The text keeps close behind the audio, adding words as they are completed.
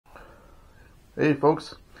Hey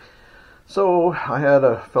folks, so I had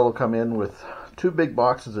a fellow come in with two big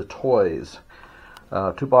boxes of toys,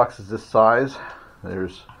 two boxes this size.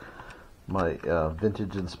 There's my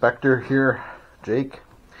vintage inspector here, Jake,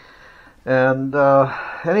 and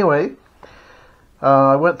anyway,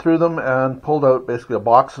 I went through them and pulled out basically a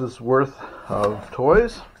box's worth of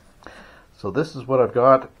toys. So this is what I've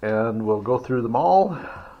got, and we'll go through them all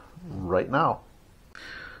right now.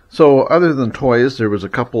 So other than toys, there was a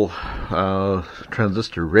couple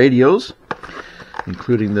transistor radios,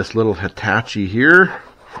 including this little Hitachi here,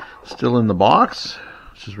 still in the box,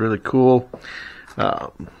 which is really cool.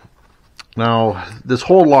 Now, this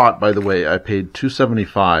whole lot, by the way, I paid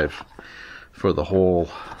 $275 for the whole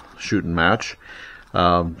shooting match.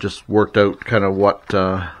 Just worked out kind of what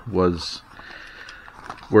was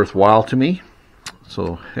worthwhile to me.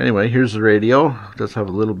 So anyway, here's the radio. It does have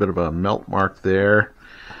a little bit of a melt mark there,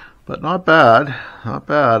 but not bad, not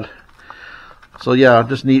bad. So yeah,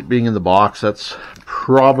 just neat being in the box. That's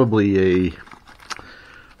probably a,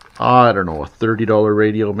 I don't know, a $30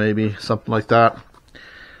 radio maybe, something like that.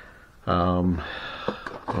 We'll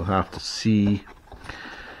have to see.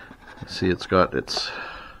 See, it's got its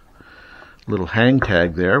little hang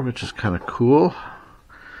tag there, which is kind of cool.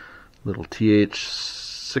 Little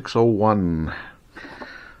TH601.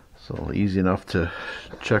 So easy enough to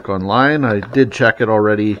check online. I did check it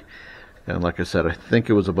already, and like I said, I think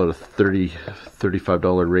it was about a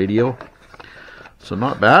 $35 radio. So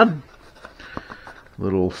not bad.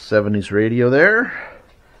 Little 70s radio there.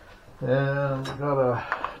 And we got a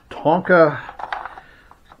Tonka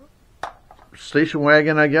station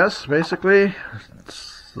wagon, I guess, basically.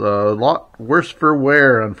 It's a lot worse for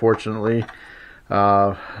wear, unfortunately.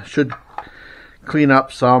 Should clean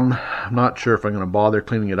up some. I'm not sure if I'm going to bother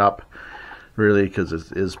cleaning it up, really, because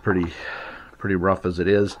it is pretty rough as it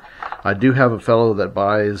is. I do have a fellow that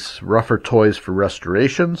buys rougher toys for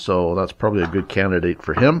restoration, so that's probably a good candidate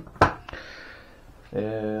for him.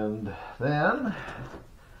 And then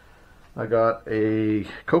I got a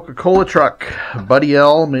Coca-Cola truck, Buddy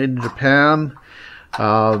L, made in Japan.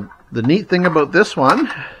 The neat thing about this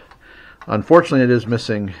one, unfortunately, it is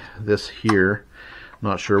missing this here.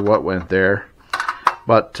 Not sure what went there,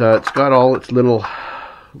 but it's got all its little,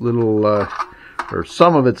 or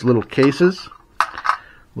some of its little cases,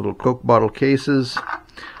 little Coke bottle cases,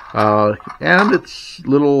 and its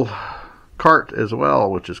little cart as well,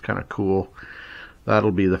 which is kind of cool.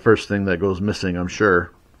 That'll be the first thing that goes missing, I'm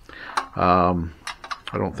sure. I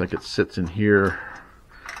don't think it sits in here.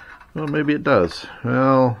 Well, maybe it does.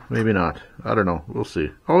 Well, maybe not. I don't know. We'll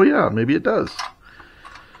see. Oh yeah, maybe it does.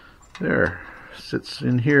 There. Sits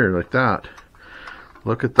in here like that.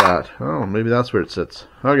 Look at that. Oh, maybe that's where it sits.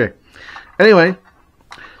 Okay. Anyway,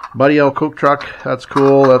 Buddy L Coke truck. That's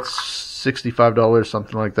cool. That's $65,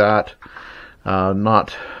 something like that.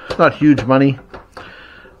 Not huge money.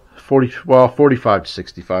 45 to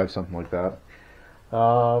 65, something like that.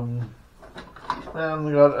 And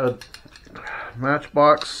we got a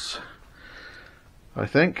Matchbox, I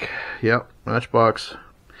think. Yep, Matchbox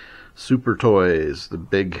Super Toys, the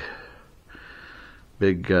big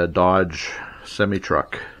Dodge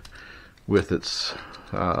semi-truck with its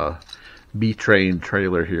B-train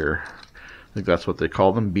trailer here. I think that's what they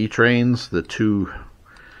call them, B-trains. A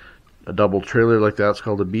double trailer like that's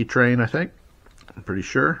called a B-train, I think. I'm pretty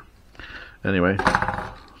sure. Anyway,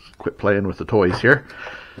 quit playing with the toys here.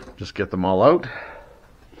 Just get them all out.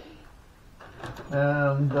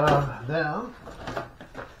 And then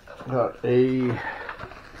got a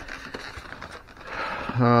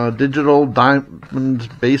digital diamond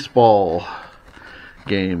baseball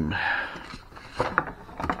game.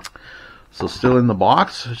 So still in the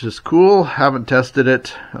box, which is cool. Haven't tested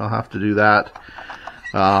it. I'll have to do that.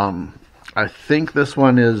 I think this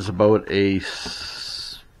one is about a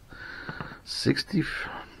 60.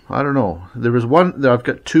 I don't know. There was one. I've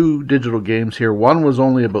got two digital games here. One was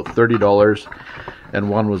only about $30, and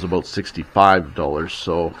one was about $65.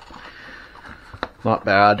 So not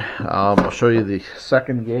bad. I'll show you the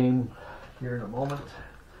second game here in a moment.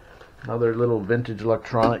 Another little vintage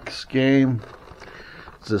electronics game.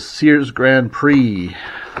 It's a Sears Grand Prix.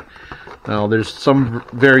 Now there's some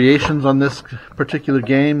variations on this particular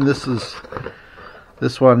game. This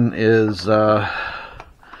one is a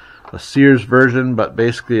Sears version, but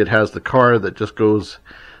basically it has the car that just goes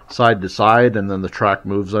side to side, and then the track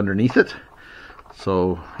moves underneath it.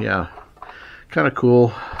 So yeah, kind of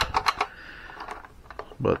cool.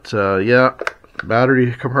 But yeah,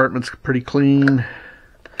 battery compartment's pretty clean.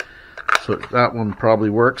 So that one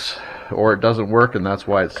probably works, or it doesn't work, and that's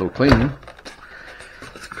why it's so clean.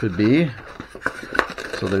 Could be.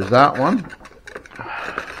 So there's that one.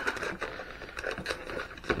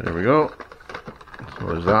 There we go. So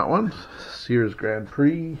there's that one. Sears Grand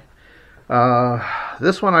Prix.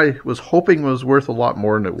 This one I was hoping was worth a lot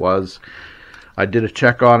more than it was. I did a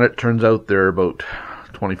check on it. Turns out they're about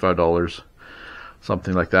 $25,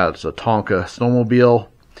 something like that. It's a Tonka snowmobile.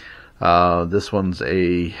 This one's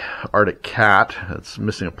a Arctic Cat. It's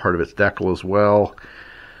missing a part of its decal as well,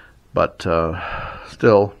 but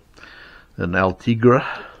still an El Tigre.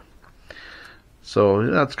 So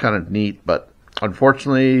that's kind of neat, but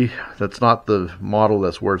unfortunately that's not the model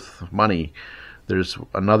that's worth money. There's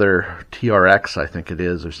another TRX, I think it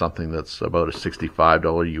is, or something that's about a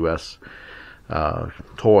 $65 US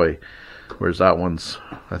toy, whereas that one's,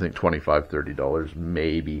 I think, $25, $30,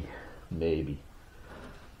 maybe.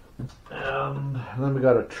 And then we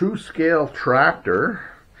got a true scale tractor,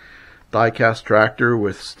 die-cast tractor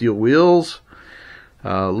with steel wheels,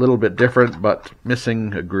 a little bit different, but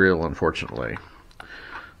missing a grill, unfortunately.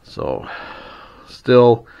 So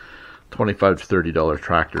still $25 to $30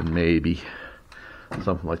 tractor, maybe.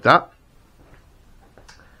 Something like that.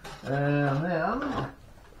 And then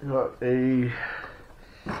we got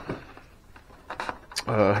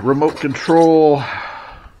a remote control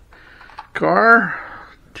car,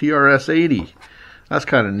 TRS-80. That's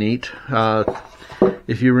kind of neat.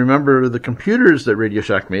 If you remember the computers that Radio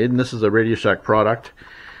Shack made, and this is a Radio Shack product,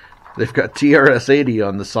 they've got TRS-80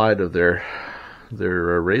 on the side of their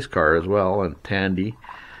race car as well, and Tandy.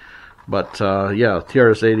 But yeah,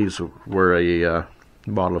 TRS-80s were a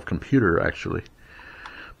model of computer, actually,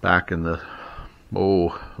 back in the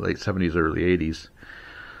late 70s, early 80s.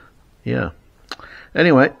 Yeah.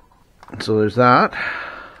 Anyway, so there's that.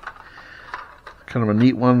 Kind of a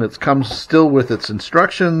neat one that comes still with its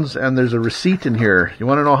instructions, and there's a receipt in here. You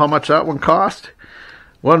want to know how much that one cost?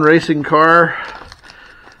 One racing car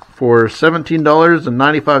for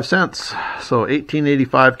 $17.95. So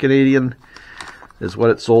 $18.85 Canadian is what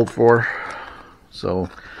it sold for. So,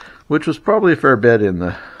 which was probably a fair bit in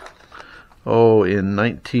the in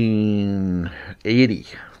 1980.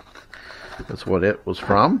 That's what it was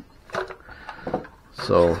from.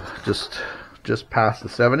 So just past the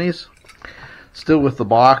 70s. Still with the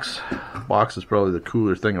box. Box is probably the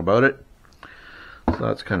cooler thing about it. So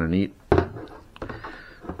that's kind of neat.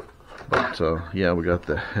 But yeah, we got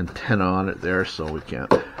the antenna on it there, so we can't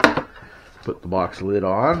put the box lid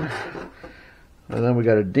on. And then we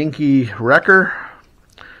got a Dinky Wrecker,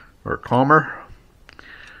 or Calmer.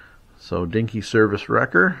 So Dinky Service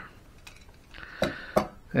Wrecker.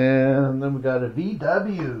 And then we got a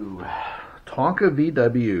VW, Tonka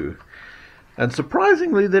VW. And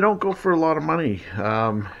surprisingly, they don't go for a lot of money.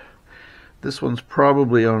 This one's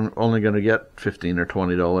probably only going to get $15 or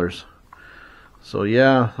 $20. So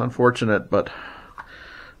yeah, unfortunate, but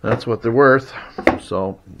that's what they're worth.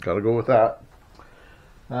 So got to go with that.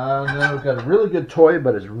 And then we've got a really good toy,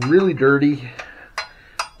 but it's really dirty.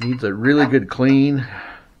 Needs a really good clean.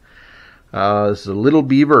 This is a little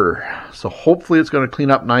Beaver. So hopefully it's going to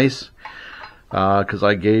clean up nice. Because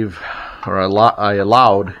I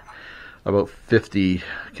allowed about 50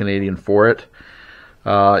 Canadian for it.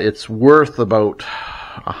 It's worth about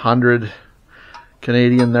 100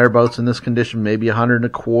 Canadian thereabouts in this condition, maybe 100 and a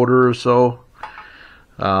quarter or so.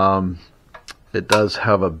 It does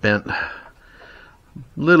have a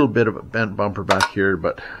little bit of a bent bumper back here,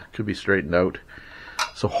 but could be straightened out.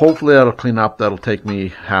 So hopefully that'll clean up. That'll take me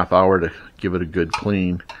half hour to give it a good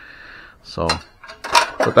clean. So,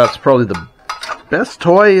 but that's probably the best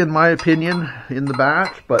toy in my opinion in the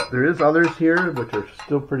batch, but there is others here which are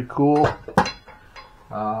still pretty cool.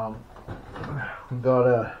 We've got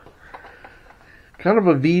a kind of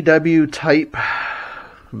a VW type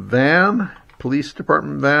van, police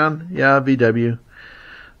department van. Yeah, VW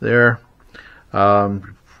there.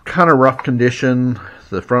 Kind of rough condition.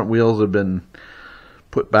 The front wheels have been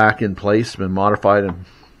put back in place, been modified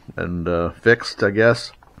and fixed, I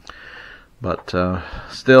guess. But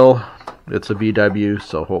still, it's a VW,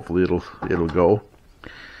 so hopefully it'll go.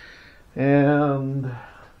 And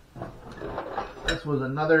this was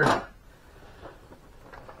another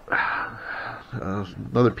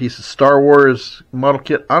piece of Star Wars model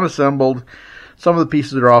kit, unassembled. Some of the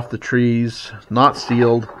pieces are off the trees, not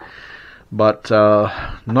sealed, but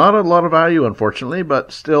not a lot of value, unfortunately.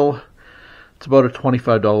 But still, it's about a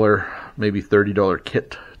 $25, maybe $30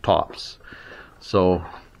 kit tops. So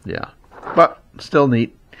yeah, but still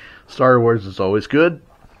neat. Star Wars is always good,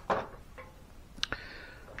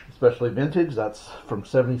 especially vintage. That's from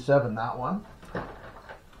 '77, that one.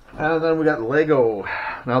 And then we got Lego.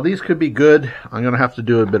 Now these could be good. I'm gonna have to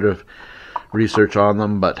do a bit of research on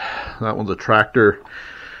them, but that one's a tractor,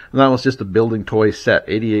 and that was just a building toy set,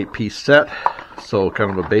 88-piece set, so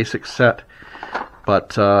kind of a basic set.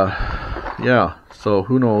 But yeah, so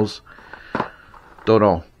who knows? Don't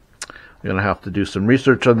know. I'm gonna have to do some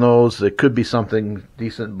research on those. It could be something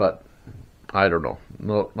decent, but I don't know.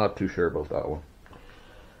 No, not too sure about that one.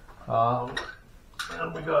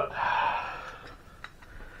 And we got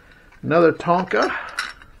another Tonka,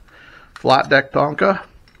 flat deck Tonka.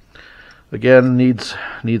 Again, needs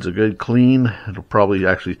a good clean. It'll probably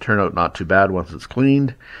actually turn out not too bad once it's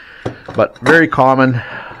cleaned, but very common.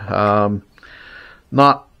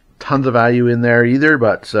 Not tons of value in there either,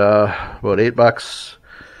 but about $8.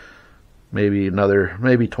 Maybe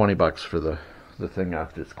 20 bucks for the thing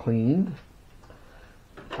after it's cleaned.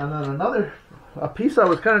 And then a piece I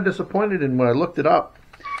was kind of disappointed in when I looked it up.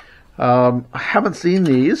 I haven't seen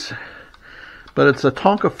these, but it's a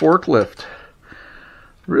Tonka forklift.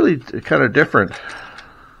 Really kind of different.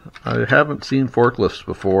 I haven't seen forklifts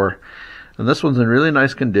before, and this one's in really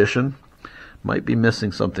nice condition. Might be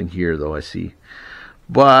missing something here though, I see.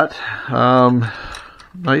 But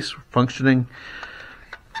nice functioning.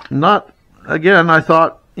 Not, again, I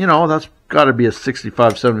thought, you know, that's got to be a $65,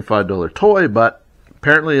 $75 toy, but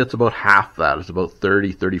apparently it's about half that. It's about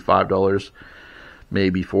 $30, $35,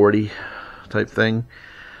 maybe $40 type thing.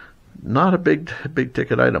 Not a big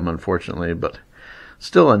ticket item, unfortunately, but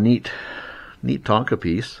still a neat Tonka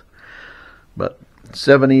piece. But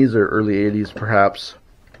 70s or early 80s perhaps.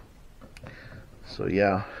 So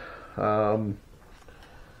yeah. Then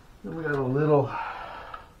we got a little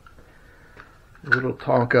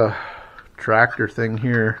Tonka tractor thing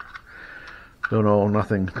here. Don't know,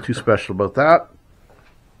 nothing too special about that.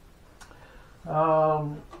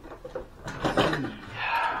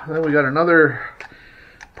 Then we got another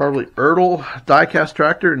probably Erdl die-cast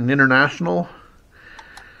tractor, an International.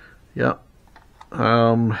 Yeah.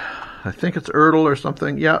 I think it's Erdl or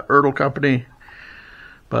something. Yeah, Erdl company.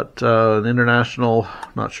 But an International,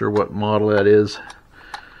 not sure what model that is.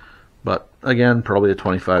 But again, probably a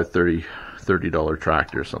 $25, $30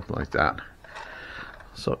 tractor or something like that.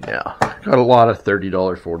 So yeah, got a lot of $30,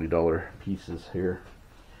 $40 pieces here.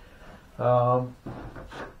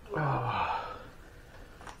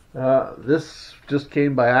 This just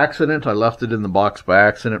came by accident. I left it in the box by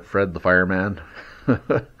accident. Fred the fireman.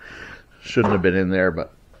 Shouldn't have been in there,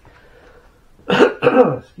 but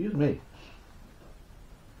excuse me.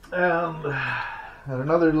 And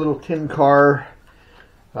another little tin car.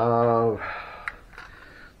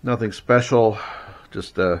 Nothing special,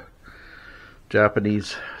 just a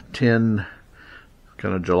Japanese tin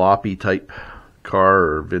kind of jalopy type car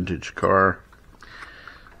or vintage car.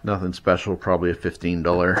 Nothing special, probably a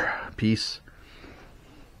 $15 piece.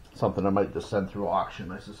 Something I might just send through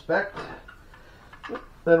auction, I suspect.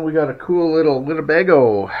 Then we got a cool little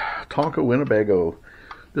Winnebago, Tonka Winnebago.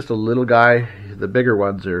 Just a little guy. The bigger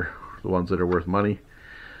ones are the ones that are worth money.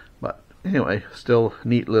 But anyway, still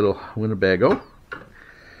neat little Winnebago.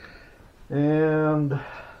 And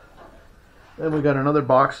then we got another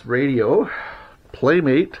box radio,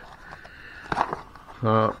 Playmate.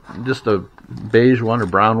 Just a beige one or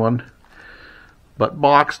brown one, but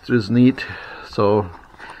boxed is neat. So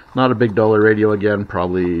not a big dollar radio, again,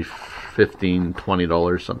 probably $15,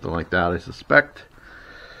 $20, something like that, I suspect.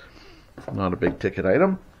 Not a big ticket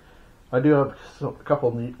item. I do have a couple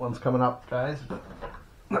of neat ones coming up, guys.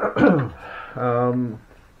 Then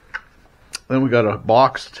we got a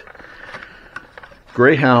boxed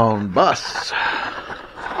Greyhound bus.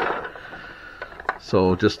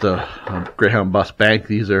 So just a Greyhound bus bank.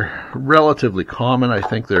 These are relatively common. I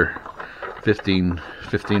think they're 15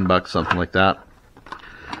 bucks, something like that.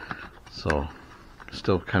 So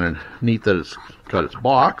still kind of neat that it's got its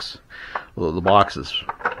box. Although the box is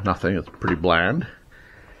nothing, it's pretty bland.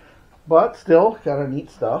 But still kind of neat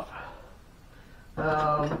stuff.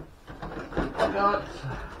 I got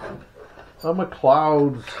a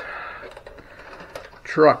McLeod's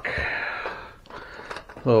truck.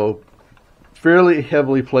 So fairly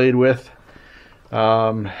heavily played with.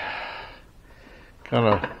 Kind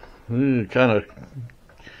of a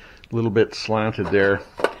little bit slanted there.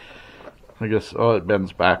 I guess, oh, it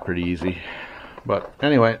bends back pretty easy. But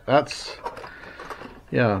anyway, that's,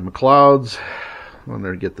 yeah, McLeod's. I'm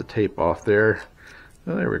going to get the tape off there.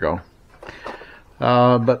 Oh, there we go.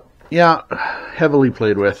 But yeah, heavily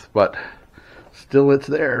played with, but still it's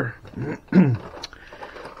there.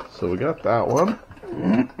 So we got that one.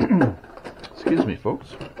 Excuse me,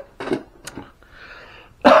 folks.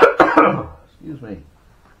 Excuse me.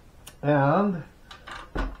 And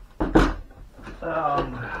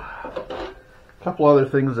a couple other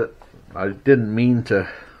things that I didn't mean to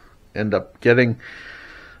end up getting,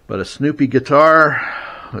 but a Snoopy guitar,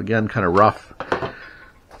 again kind of rough.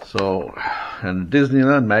 So, and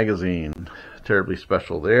Disneyland magazine, terribly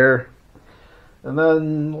special there. And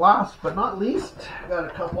then last but not least, got a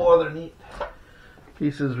couple other neat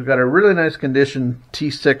pieces. We've got a really nice condition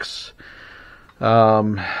T6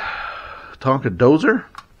 Tonka dozer,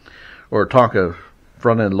 or Tonka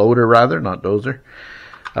front end loader rather, not dozer.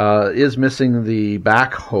 Is missing the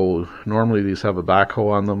backhoe. Normally these have a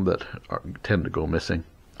backhoe on them that tend to go missing.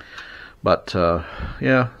 But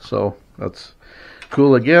yeah, so that's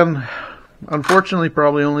cool again. Unfortunately,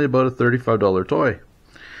 probably only about a $35 toy.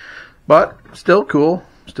 But still cool,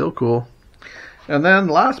 still cool. And then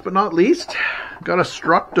last but not least, got a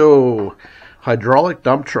Structo hydraulic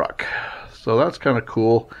dump truck. So that's kind of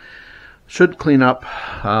cool. Should clean up.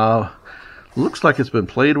 Looks like it's been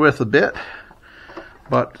played with a bit.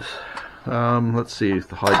 But let's see if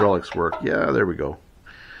the hydraulics work. Yeah, there we go.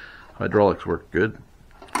 Hydraulics work good.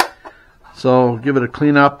 So give it a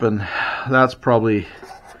clean up, and that's probably,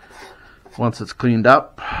 once it's cleaned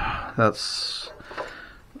up, that's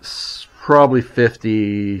probably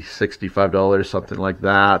 $50, $65, something like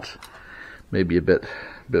that. Maybe a bit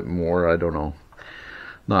more, I don't know.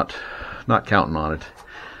 Not counting on it.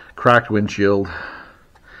 Cracked windshield,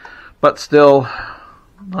 but still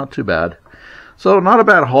not too bad. So not a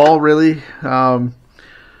bad haul, really.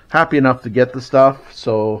 Happy enough to get the stuff.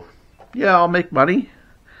 So yeah, I'll make money.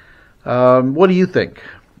 What do you think?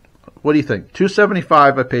 What do you think?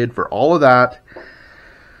 $275 I paid for all of that.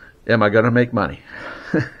 Am I going to make money?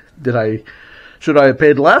 Should I have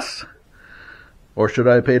paid less? Or should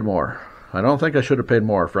I have paid more? I don't think I should have paid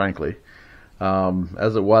more, frankly.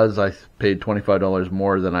 As it was, I paid $25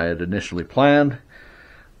 more than I had initially planned.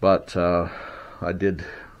 But I did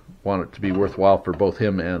want it to be worthwhile for both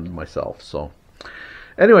him and myself. So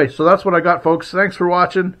anyway, so that's what I got, folks. Thanks for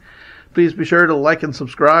watching. Please be sure to like and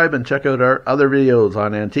subscribe, and check out our other videos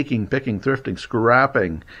on antiquing, picking, thrifting,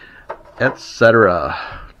 scrapping, etc.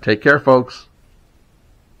 Take care, folks.